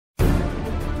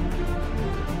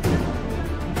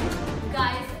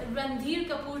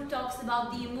Kapoor talks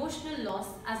about the emotional loss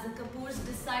as the Kapoors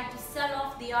decide to sell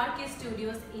off the RK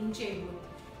studios in Chembur.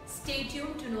 Stay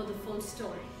tuned to know the full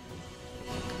story.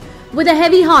 With a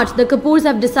heavy heart, the Kapoors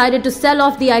have decided to sell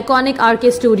off the iconic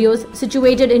RK studios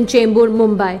situated in Chembur,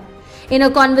 Mumbai. In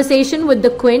a conversation with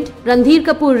the Quint, Randhir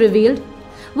Kapoor revealed,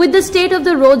 "With the state of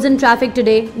the roads and traffic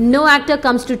today, no actor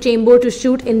comes to Chembur to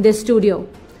shoot in this studio.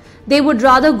 They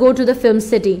would rather go to the film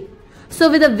city. So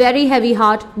with a very heavy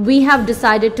heart, we have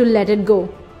decided to let it go.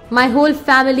 My whole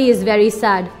family is very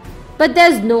sad, but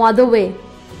there's no other way."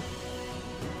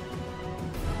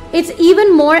 It's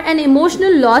even more an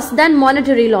emotional loss than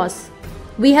monetary loss.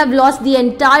 "We have lost the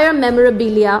entire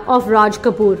memorabilia of Raj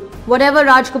Kapoor. Whatever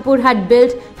Raj Kapoor had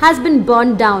built has been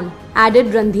burned down,"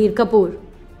 added Randhir Kapoor.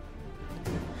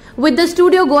 With the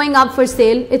studio going up for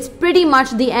sale, it's pretty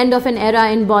much the end of an era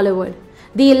in Bollywood.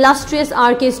 The illustrious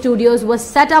RK Studios was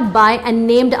set up by and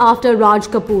named after Raj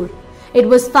Kapoor. It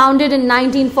was founded in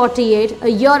 1948,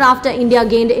 a year after India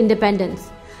gained independence.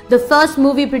 The first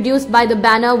movie produced by the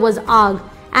banner was Aag,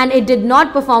 and it did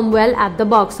not perform well at the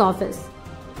box office.